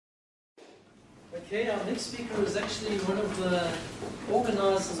Okay, our next speaker is actually one of the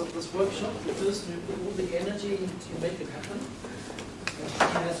organizers of this workshop, the person who put all the energy to make it happen. He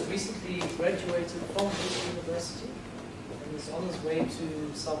has recently graduated from this university and is on his way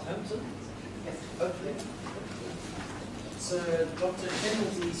to Southampton. Yes, hopefully. So Dr. Shen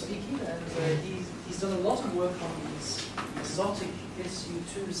will be speaking, and he's done a lot of work on these exotic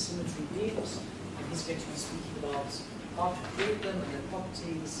SU2 symmetry beams, and he's going to be speaking about how to create them and their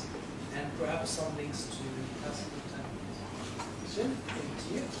properties, and perhaps some links to classical entanglement. Shen, over to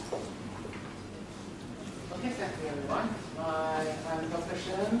you. Okay, thank you everyone. I'm Dr.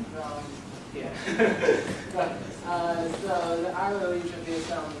 Shen from here. Right. So I will introduce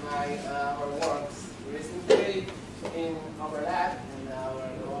some of our works recently in our lab and our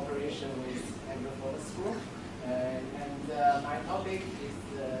cooperation with Greenberger-Horne School. And my topic is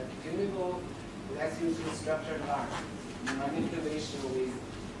tunable SU2 structured art manipulation with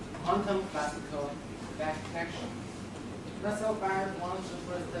quantum classical back connection. So I want to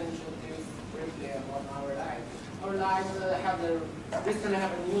first introduce briefly about our lab. Our lab recently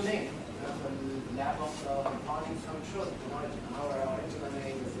have a new name, the Lab of Photonics Control Technology. Our original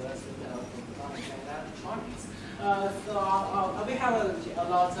name is the Center of Photonics and Electronics. So we have a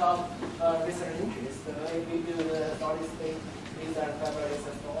lot of research interest. We do the solid state laser fiber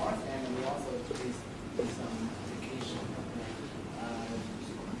laser source, and we also do some application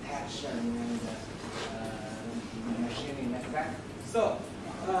detection and machining like that. So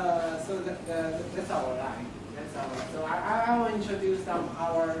that's our line. So I will introduce some of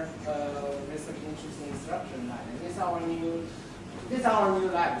our research interest in instruction line. This is our new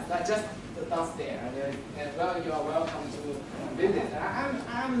lab. That's just downstairs. And well, you are welcome to visit.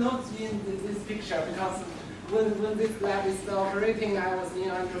 I'm not in this picture because when this lab is operating, I was in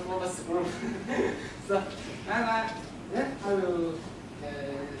Greenberger-Horne group. So then I will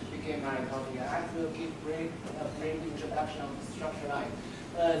begin my topic. I will give a brief introduction of the structure line.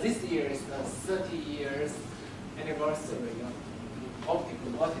 This year is the 30 years anniversary of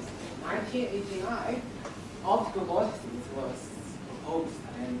optical vortices. 1989, optical vortices was proposed,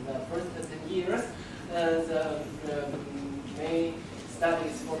 and the first 10 years, the main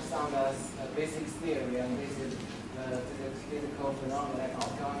studies focused on the basic theory and basic physical phenomena like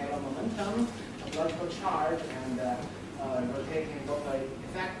optical angular momentum, topological-charge, and rotating Doppler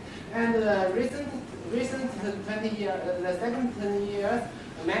effect. And the recent 20 years, the second 10 years,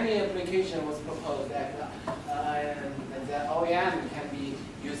 many applications was proposed that the OEM can be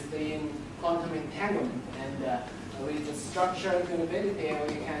used in quantum entanglement, and with the structure tunability,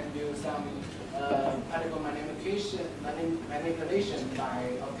 we can do some particle manipulation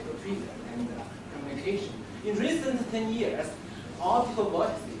by optical tweezer and communication. In recent 10 years, optical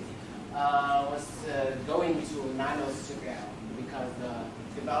vortices was going to nanoscale because the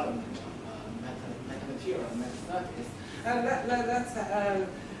development of metamaterial, metasurface. And that's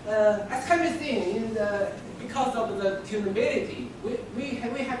as can be seen because of the tunability, we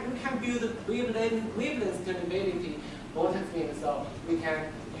can build wavelength tunability vortex beam, so we can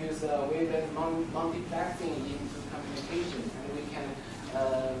use wavelength multiplexing into communication, and we can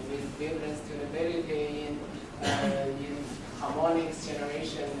with wavelength tunability in harmonics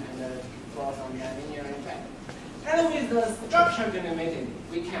generation and for some nonlinear effect. And with the structure tunability,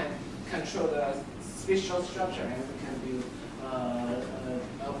 we can control the spatial structure, and we can build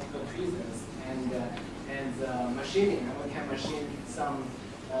optical tweezers and machining, and we can machine some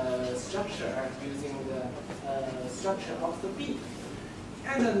structure using the structure of the beam.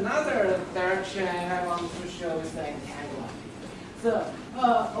 And another direction I want to show is the entanglement. So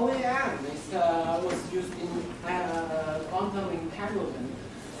OEM was used in quantum entanglement,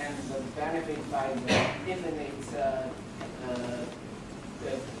 and the benefit by the infinite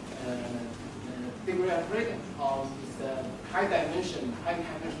degree of freedom of this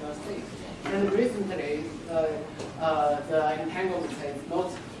high-dimensional state. And recently, the entanglement is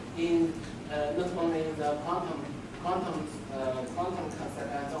not only in the quantum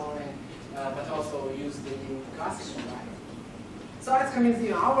concept only, but also used in classical life. So as can be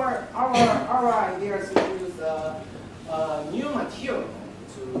seen, our idea is to use a new material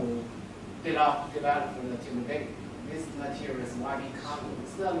to develop the tunability. This material is widely common.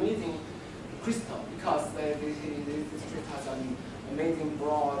 It's an amazing crystal because this crystal has an amazing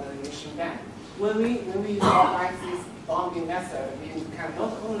broad emission band. When we apply this bonding method, we can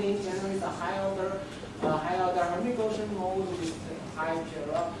not only generate a high order Hermite Gaussian mode with high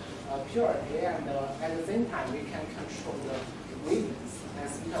purity, and at the same time we can control the wavelengths and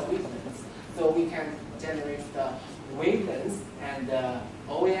spatial wavelengths. So we can generate the wavelengths and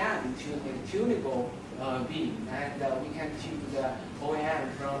OEM tunable beam, and we can tune the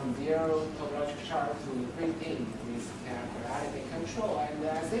OEM from 0 topological spectra to bring in this chirality control, and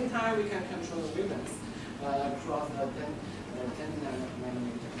at the same time we can control the wavelengths across the 10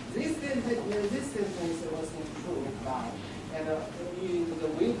 nanometer. This distance was improved by, and the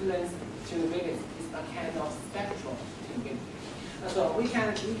wavelength tunability is a kind of spectral tunability. So we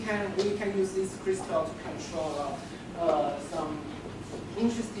can use this crystal to control some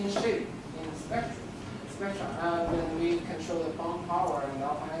interesting shape in the spectrum. When we control the bond power and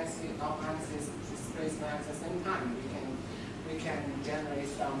off-axis displacement at the same time, we can generate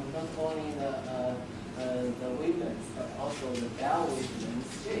some not only the wavelengths but also the dial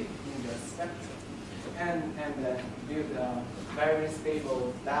wavelength shape in the spectrum, and build a very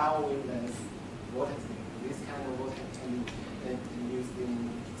stable dial wavelength vortex. This kind of vortex can be used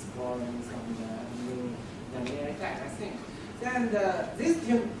in exploring some new linear effect, I think. And this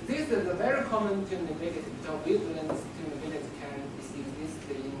is a very common tunability. The wavelength tunability can exist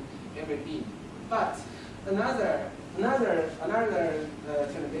in every beam. But another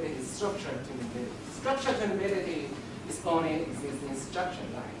tunability is structure tunability. Structure tunability is only exists in structure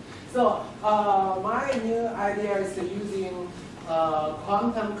line. So my new idea is using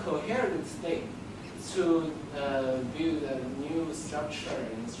quantum coherent state to build a new structure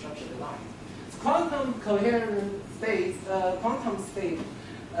in structured line. Quantum coherent states, quantum state,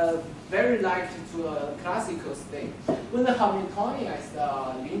 very like to a classical state. When the Hamiltonian is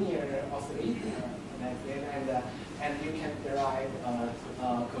a linear oscillator, and you can derive a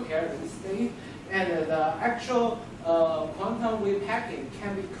coherent state, and the actual quantum wave packet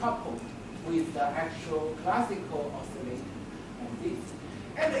can be coupled with the actual classical oscillator like this.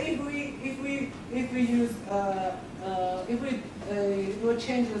 And if we use if we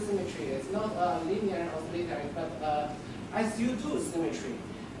change the symmetry, it's not a linear oscillator, but SU2 symmetry.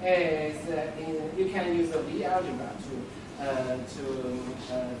 You can use a V algebra to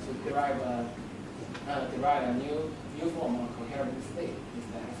derive a new form of coherent state. It's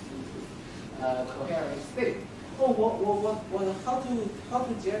the SU2 coherent state. How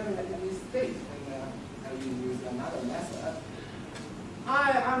to generate this state? And I will use another method.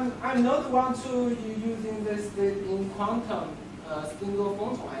 I'm not want to using this in quantum single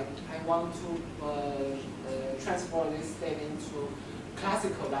photon. I want to transform this state into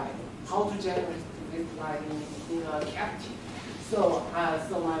classical light. How to generate this light in a cavity? So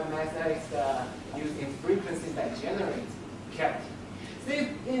my method is using frequency degenerate cavity. See,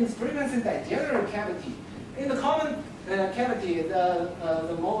 in frequency degenerate cavity, in the common cavity, the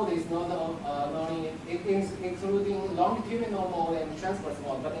mode is not only including longitudinal mode and transverse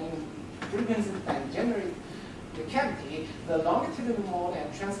mode, but in frequency degenerate cavity, the longitudinal mode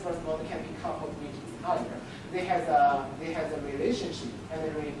and transverse mode can be coupled with each other. They have a relationship, and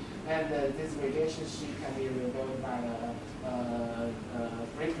this relationship can be revealed by the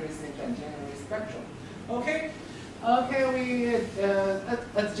frequency degenerate spectrum. Okay, we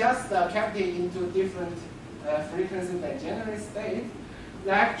adjust the cavity into different frequency degenerate state.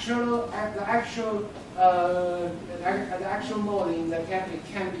 The actual mode in the cavity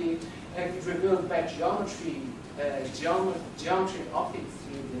can be revealed by geometry optics.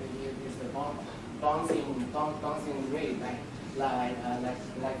 Is the bouncing ray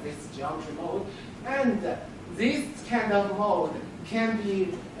like this geometry mode, and this kind of mode can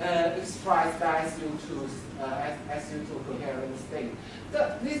be expressed by SU2 coherent state. So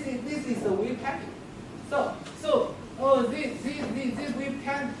this is the wave packet. This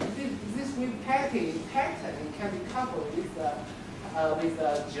wave pattern can be coupled with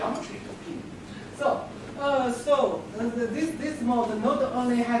the geometry opinion. This mode not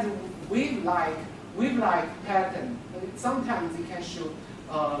only has wave-like pattern, but sometimes it can show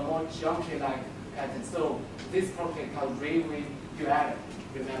more geometry-like pattern. So this property called ray-wave duality.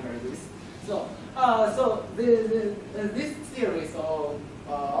 Remember this. This series or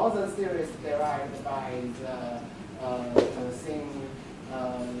all the series derived by the same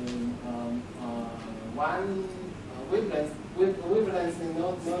one wavelength. Wavelength is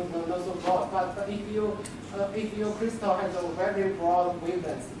not so broad, but if your crystal has a very broad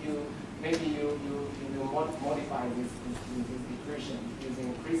wavelength, maybe you modify this equation using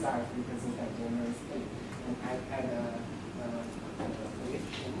precise frequency degenerate state, and add a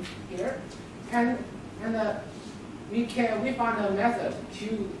coefficient here, and we find a method to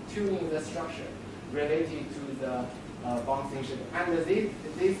tuning the structure related to the bouncing shape, and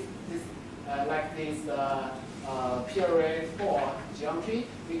this period 4 geometry,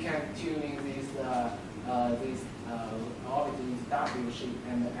 we can tune this orbit with W shape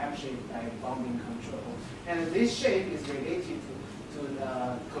and M shape by bounding control. And this shape is related to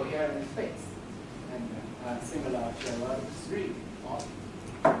the coherent phase, and similar to chirality 3 orbit.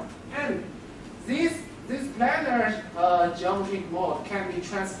 And geometric mode can be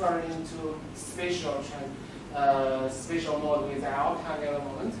transferred into spatial mode without angular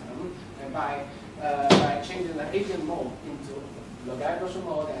momentum, and by changing the agent mode into Lagrangian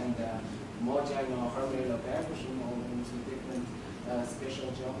mode and more general Hermite Lagrangian mode into different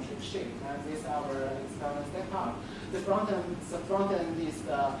spatial geometric shape. And this is our experiment setup. The front end is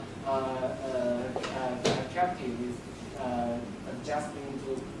captive with adjusting to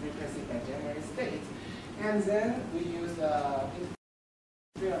frequency by generate state. And then we use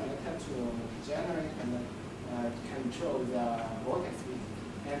experiment to generate and control the vortex field.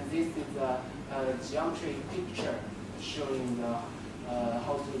 And this is a geometric picture showing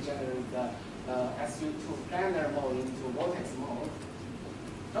how to generate the SU2 planar mode into vortex mode.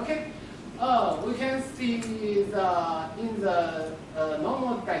 Okay, we can see in the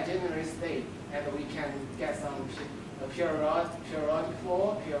normal degenerate state, and we can get some periodic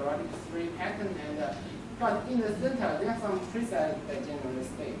 4, periodic 3 pattern, and but in the center there are some preset degenerate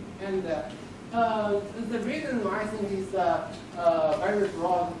state. And the reason I think is very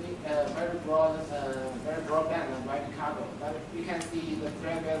broad band of white cargo. But you can see the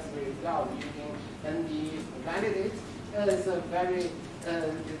previous result using ND validate. It's a very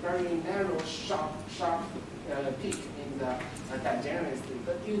narrow, sharp peak in the degenerate state.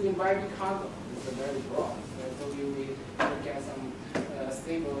 But using white cargo, it's very broad. So you will get some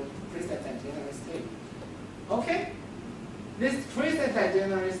stable preset degenerate state. Okay, this preset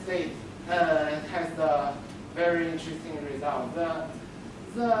degenerate state has the very interesting result.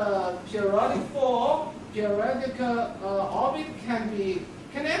 The periodic orbit can be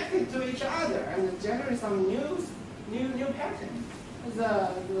connected to each other and generate some new pattern.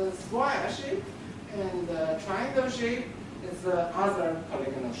 The square shape and the triangle shape is the other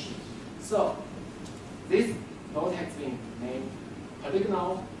polygonal shape. So this vortex beam named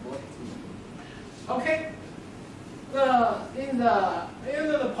polygonal vortex beam. Okay. In the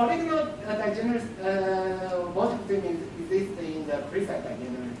polygonal degenerate vortex beam exists in the preset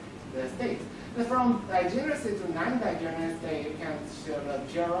degenerate state. From degeneracy to non-degenerate state, you can show the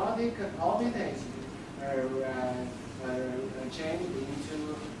periodic orbit change into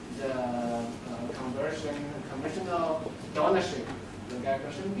the conventional donor shape, the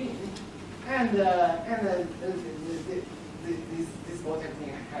Greenberger-Horne beam, and this vortex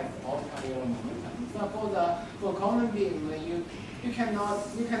beam has optical momentum. So for common beam, you cannot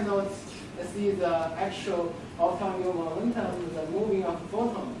see the actual optical momentum, the moving of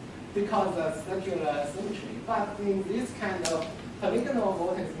photon, because of circular symmetry. But in this kind of polygonal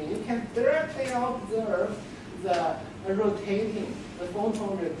vortex beam, you can directly observe the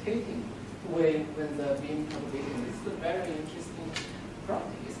photon rotating when the beam propagating. This is a very interesting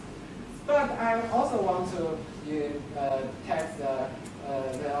properties. But I also want to test the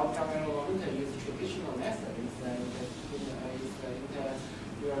optical momentum use traditional methods.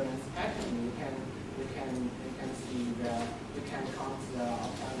 Interference pattern. You can see you can count the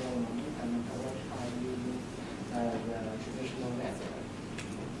optical momentum using the traditional method.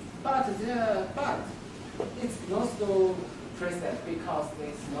 But it's not so preset because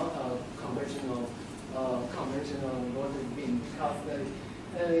it's not a conventional vortex beam, because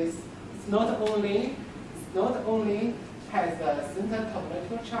it's not only has a center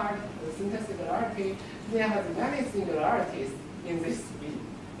topological-charge, the center singularity. There are many singularities in this beam.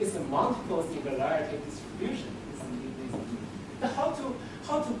 It's a multiple singularity distribution. How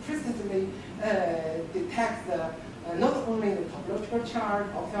to precisely detect not only the topological-charge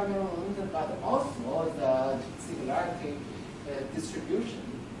optical momentum, but also the singularity distribution.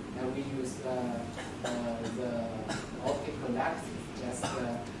 And we use the optical lattice.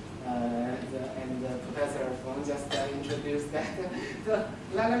 And Professor Feng just introduced that. So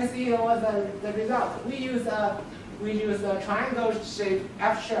let me see what the result. We use a triangle-shaped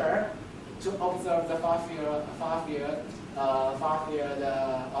aperture to observe the far-field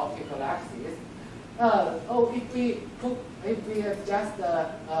optical axis. If we adjust the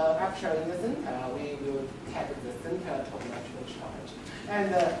aperture in the center, we will detect the center topological charge. And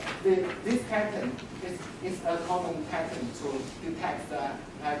this pattern is a common pattern to detect the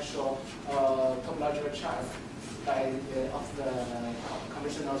actual topological charge of the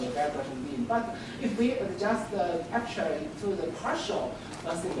conventional Greenberger-Horne beam. But if we adjust the aperture to the partial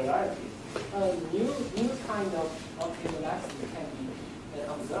singularity, a new kind of optical axis can be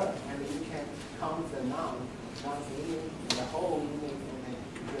observed, and you can count the non-union, the whole unit,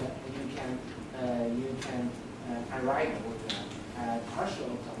 and you can arrive with partial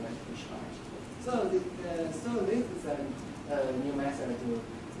topological charge. So this is a new method to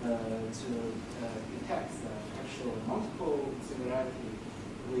detect the actual multiple singularity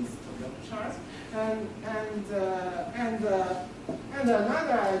with topological charge. And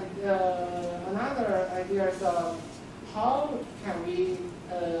another idea is how can we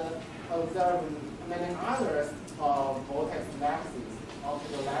observe many others vortex lattices,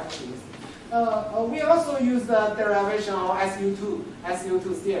 optical lattices. We also use the derivation of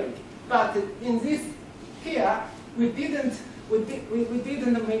SU2 theory, but in this here we didn't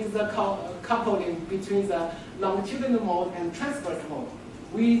make the coupling between the longitudinal mode and transverse mode.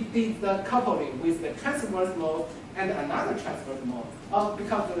 We did the coupling with the transverse mode and another transverse mode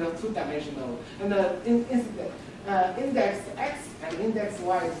because of the two-dimensional. And the index x and index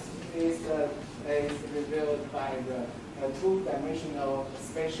y is revealed by the two-dimensional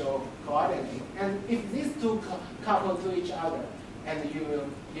spatial coordinate. And if these two couple to each other, and you will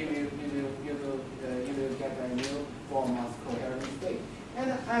get a new form of coherent state. And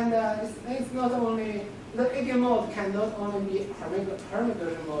it's not only the ideal mode can not only be Hermite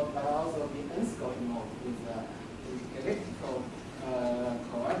mode but also be N-scope mode with elliptical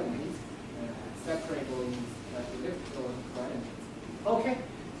coordinates, separable elliptical coordinates. Okay.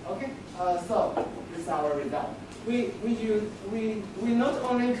 So this is our result. We not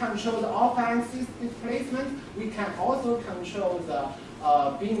only control the off-axis displacement, we can also control the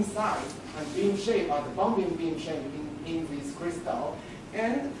beam size and beam shape, or the bounding beam shape in this crystal,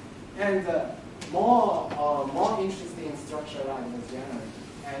 and more interesting structure like the general.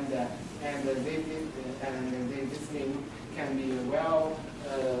 And this beam can be well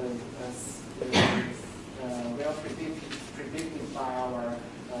predicted by our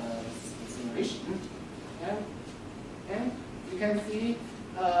simulation. And you can see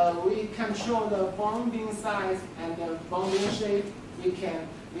we control the bounding size and the bounding shape. We can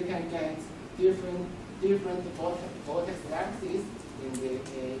get different vortex lattices in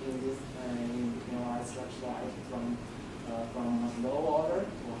our structure from low order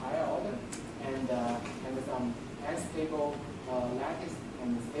to higher order, and some unstable lattice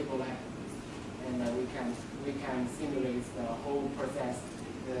and stable lattice, and we can simulate the whole process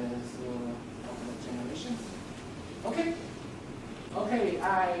through the generation. Okay. I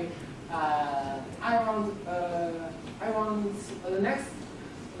want the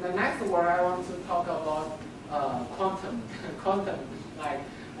next word I want to talk about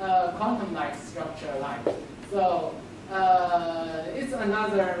quantum-like structure like. So it's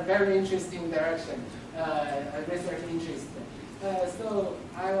another very interesting direction, research interest. So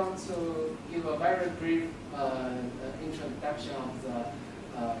I want to give a very brief introduction of the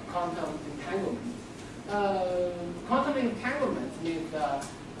quantum entanglement. Quantum entanglement means the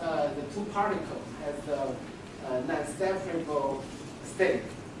two particles has a non-separable state.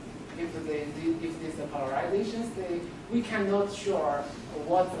 If this is a polarization state, we cannot sure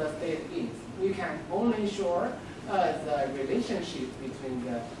what the state is. We can only sure the relationship between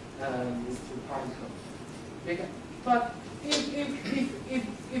these two particles. But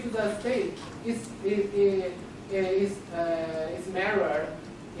if the state is mirrored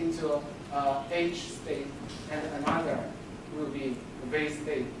into H state and another will be V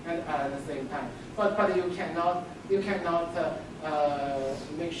state at the same time. But you cannot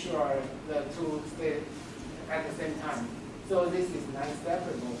make sure the two states at the same time. So this is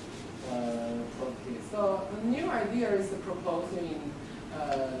non-separable property. So a new idea is proposed in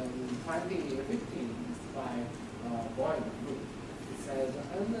 2015 by Boyd group. It says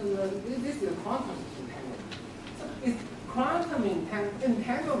this is quantum entanglement. So it's quantum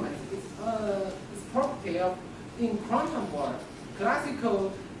entanglement is property of in quantum world.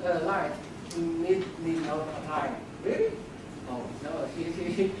 Classical light need not apply. Really? Oh no, he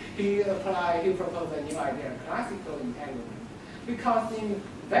proposed a new idea, classical entanglement. Because in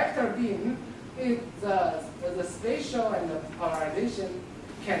vector beam, the spatial and the polarization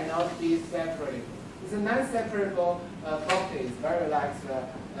cannot be separated. It's a non-separable property. It's very like the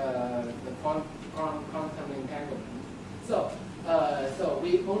quantum entanglement. So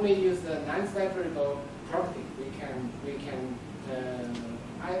we only use the non-separable property. We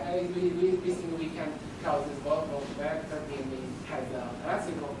think we can call this both vector beam has a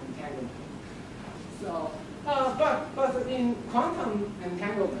classical entanglement. So, but in quantum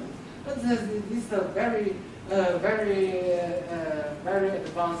entanglement, this is a very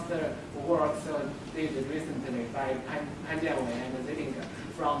advanced work did recently by Tsinghua and Zeilinge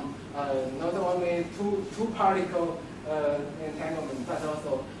from not only two particle entanglement, but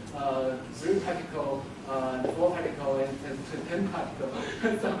also 3 particle, 4 particle, and 10 particle.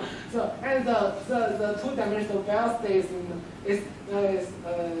 And the two-dimensional Bell space is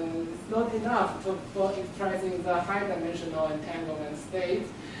not enough for expressing the high-dimensional entanglement state,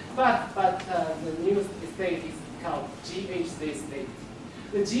 but the new state is called GHZ state.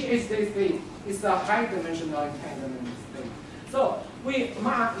 the GHD state is a high-dimensional entanglement state. So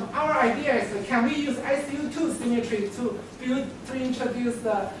our idea is, can we use SU2 symmetry to introduce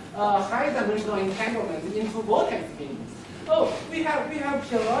the high-dimensional entanglement into vortex beams? Oh, we have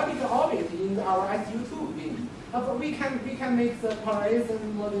periodic orbit in our SU2 beam. But we can make the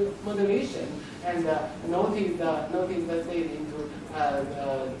polarization modulation and notice the state into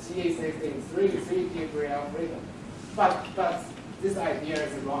GHD state 3 degree of freedom. But this idea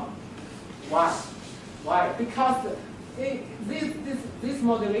is wrong. Why? Why? Because this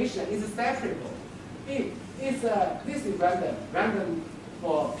modulation is separable. This is random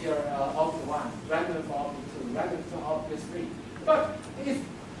for pure orbit 1, random for orbit 2, random for orbit 3. But it's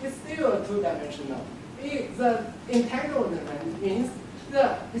still two-dimensional. The entanglement means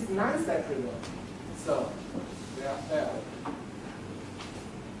it's non-separable. So we are failed.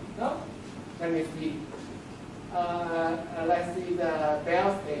 No? Let me see. Let's see the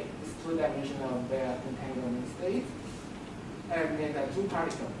Bell state is two-dimensional Bell entanglement state, and then the two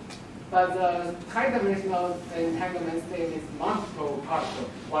particles. But the high-dimensional entanglement state is multiple particles,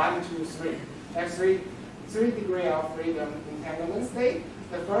 1, 2, 3. That's 3 degree of freedom entanglement state.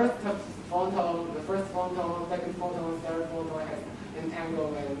 The first photon, second photon, third photon has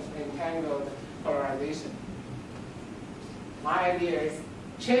entangled polarization. My idea is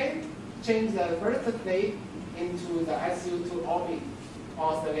change the first state into the SU2 orbit,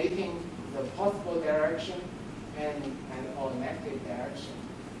 oscillating the possible direction and or negative direction.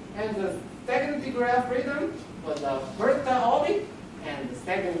 And the second degree of freedom for the first orbit and the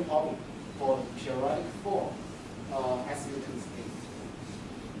second orbit for periodic 4 SU2 state.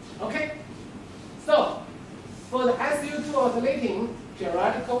 Okay? So, for the SU2 oscillating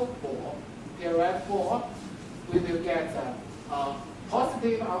periodical 4, we will get a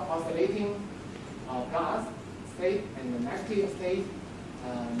positive oscillating plus state and the negative state,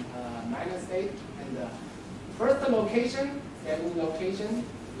 minus state, and the first location, second location,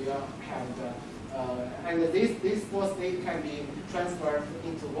 we will have the, and this 4 state can be transferred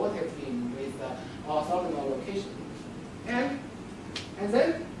into vortex beam with orthogonal location. And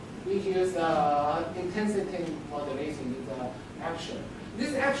then we use intensity modulation with the aperture.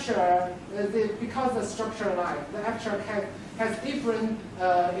 This aperture, because the structure line, the aperture has different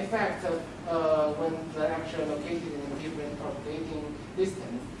effects when the aperture located in a different propagating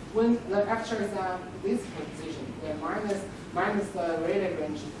distance. When the aperture is at this position, the minus the radial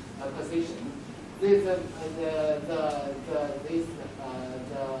range position, the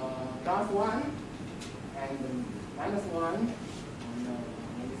plus 1 and minus 1.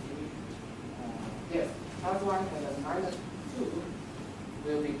 Yes, plus 1 and minus 2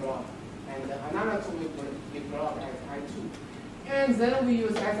 will be blocked, and another 2 will be blocked as I2. And then we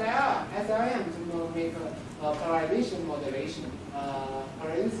use SLM to make a polarization modulation, and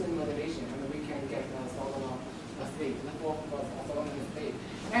we can get the orthogonal state, the 4 orthogonal state,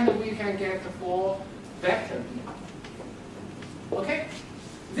 and we can get 4 vector beam. Okay,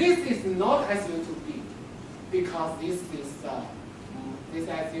 this is not SU2B because this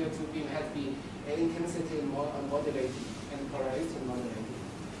SU2B has been intensity modulated and polarization modulated.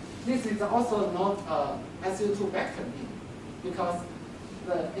 This is also not SU2 vector beam because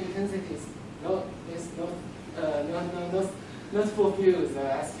the intensity is not fulfills the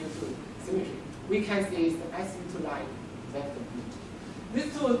SU2 symmetry. We can see it's the SU2 line vector beam. This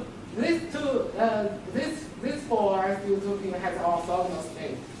 4 SU2 beam has orthogonal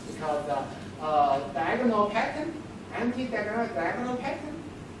state because the diagonal pattern, anti-diagonal pattern,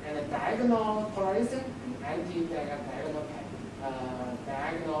 and a diagonal polarization and anti-diagonal pattern,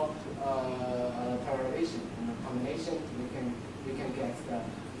 diagonal polarization and a combination. We can get the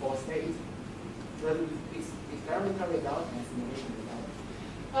 4 states. The experimental result and simulation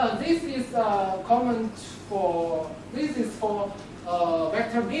result. This is common for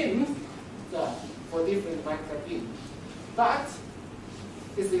vector beams, for different vector beams, but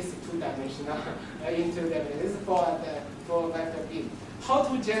this is two-dimensional. This is for vector beam. How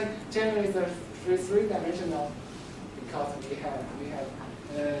to generate the three-dimensional? Because we have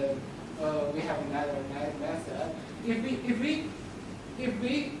another method. If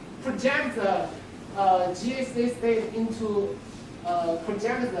we project the GHD state into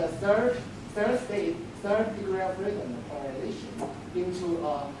project the third degree of freedom polarization into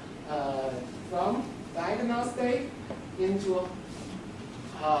from diagonal state into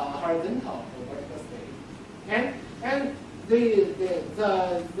horizontal or vertical state, and the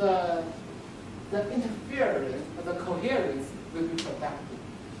interference, the coherence will be productive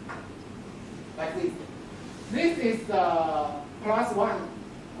like this. This is plus 1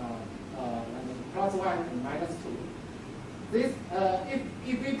 and minus 2. this if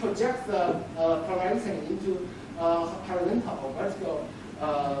we project the polarization into horizontal or vertical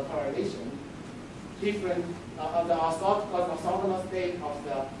polarization, different the orthogonal state of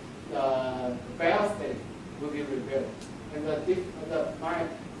the Bell state will be revealed, and the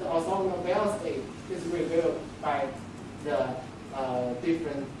orthogonal Bell state is revealed by the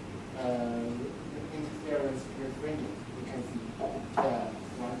different interference reframing. You can see the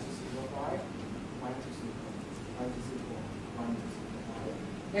 1, 2, 3, 4, 5, 1, 2, 3, 4, 1, 2, 3, 4, 1, 2,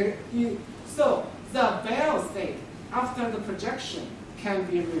 3, 4. And so the Bell state after the projection can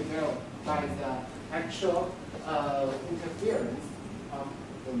be revealed by the actual interference of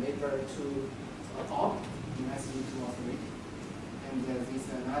the neighbor to object in SU2 or 3. And this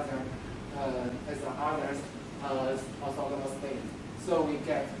another as the others orthogonal state. So we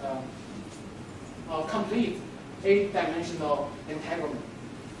get a complete 8-dimensional entanglement.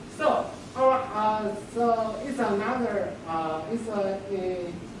 So so it's another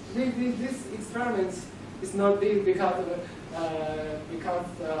this experiment is not big because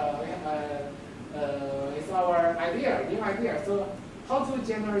it's our new idea. So how to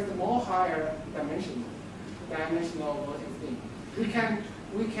generate more higher dimensional vortex beam? We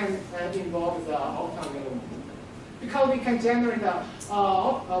can involve the optical moment, because we can generate a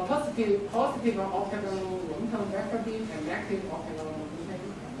positive optical momentum vector beam and negative optical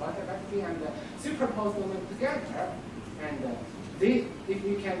momentum vector beam and superpose them together. And if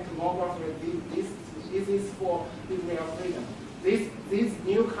we can tomograph this is for degree of freedom. This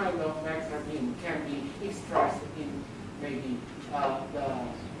new kind of vector beam can be expressed in maybe the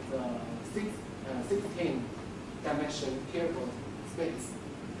 16-dimension Hilbert space.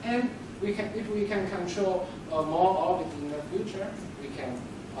 And if we can control more orbits in the future, we can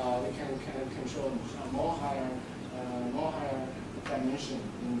control more higher dimension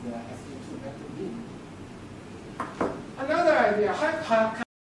in the SU2 vector beam. Another idea: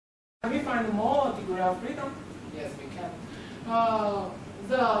 can we find more degree of freedom? Yes, we can.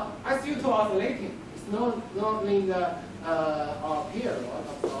 The SU2 oscillating is not only the period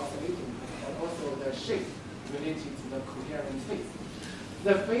of the oscillating, but also the shape related to the coherent phase.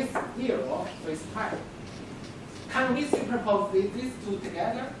 The phase 0, phase pi. Can we superpose these two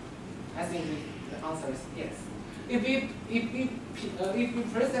together? I think the answer is yes. If we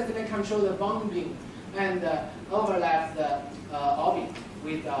precisely control the bound beam and overlap the orbit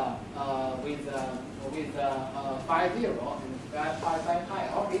with phi 0 and phi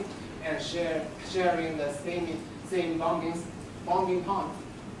orbit, and sharing the same bounding point,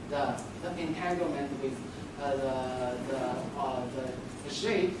 the entanglement with the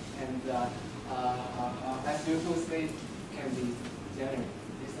shape and SU2 state can be generated.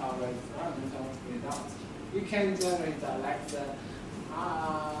 This is our experimental results. We can generate like the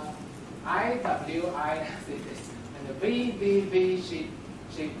IWI and the VVV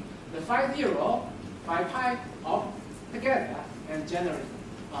shape, the phi 0, phi pi all together and generate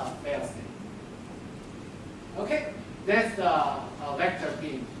Bell state. Okay, that's the vector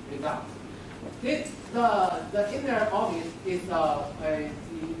beam result. The inner orbit is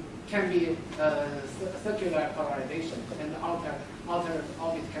can be circular polarization, and the outer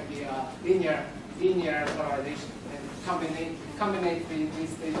orbit can be a linear polarization. And combine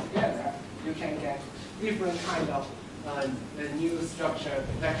these things together, you can get different kind of new structure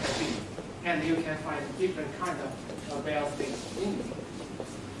vector beam, and you can find different kind of Bell states in it.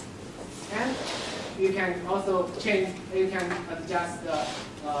 And you can also change. You can adjust the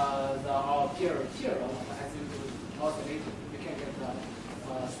period as you do oscillating. You can get the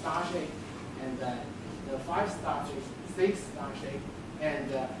star shape and the 5-star shape, 6-star shape,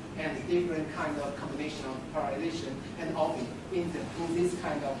 and different kind of combination of polarization and orbit in this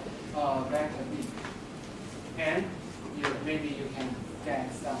kind of vector beam. And maybe you can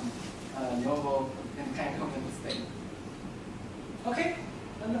get some novel entanglement state. Okay.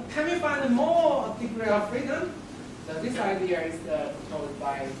 And can we find more degree of freedom? So this idea is proposed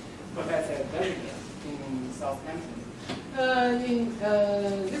by Professor Greenberger in Southampton.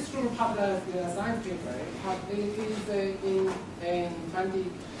 This group published a science paper. It is in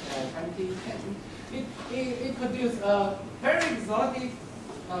 2010. It produced a very exotic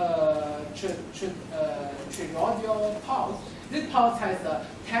toroidal pulse. This pulse has a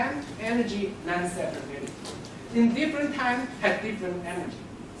time energy non-separability. In different time has different energy.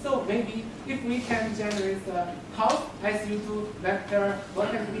 So maybe if we can generate the pulse SU2 vector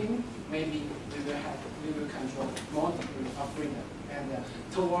vortex beam, maybe we will control more degree of freedom and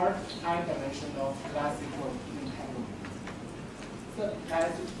toward high-dimensional classical entanglement. So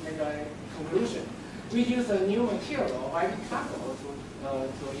let's make a conclusion. We use a new material, YV cable,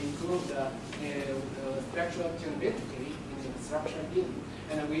 to improve the spectral tunability in structure beam.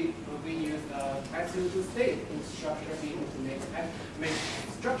 And we use SU2 state in structure beam to make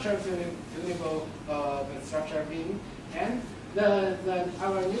structure tunable structure beam. And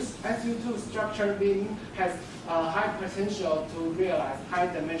our new SU2 structure beam has high potential to realize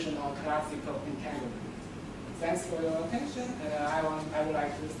high-dimensional classical entanglement. Thanks for your attention, and I would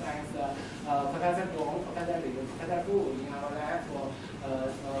like to thank Professor Dong, Professor Liu, Professor Gu in our lab for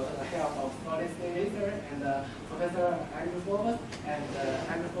the help of solid state laser, and Professor Andrew Forbes and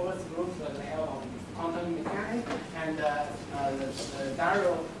Andrew Forbes group for the help of quantum mechanics, and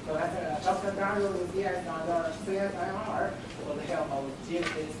Dario, Dr. Dario with CSIR for the help of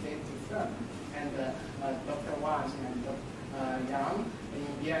GSA state system, and Dr. Wang and Yang in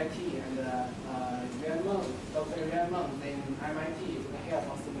BIT, and Dr. Yuan Meng in MIT with the help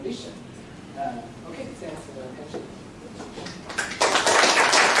of simulation. Okay, thanks for the attention.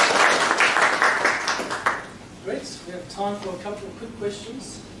 Great. We have time for a couple of quick questions.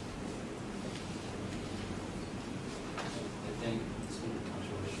 I think it's going to be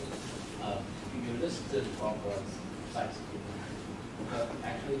controversial. You listed problems sites, but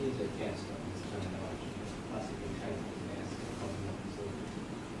actually is against this terminology. Classical entanglement against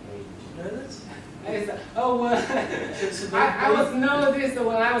You know this? I was know this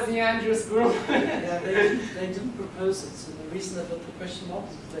when I was in Andrew's group. Yeah, they didn't propose it, so the reason they put the question mark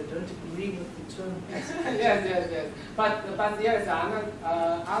is they don't agree with the term. yes. But yes,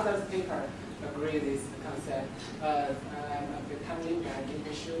 other speakers agree this concept. I'm becoming an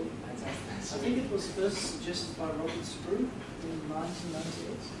issue. I think it was first suggested by Robert Sprue in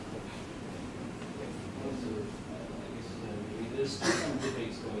 1998. There's still some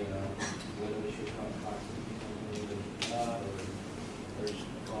debates going on whether we should come back to or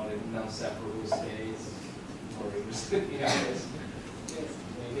call it non-separable states or yes.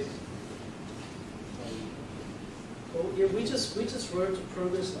 Well, yeah, we just wrote a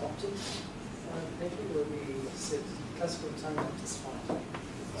progress in optics paper where we said classical entanglement is fine.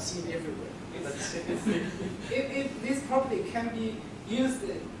 You see it everywhere. If this property can be used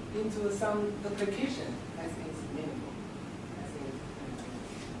into some application, I think it's meaningful.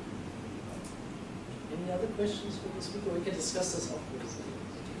 Any other questions for the speaker? We can discuss this afterwards.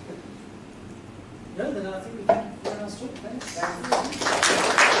 No, then I think we can run our talk.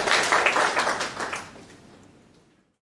 Thanks.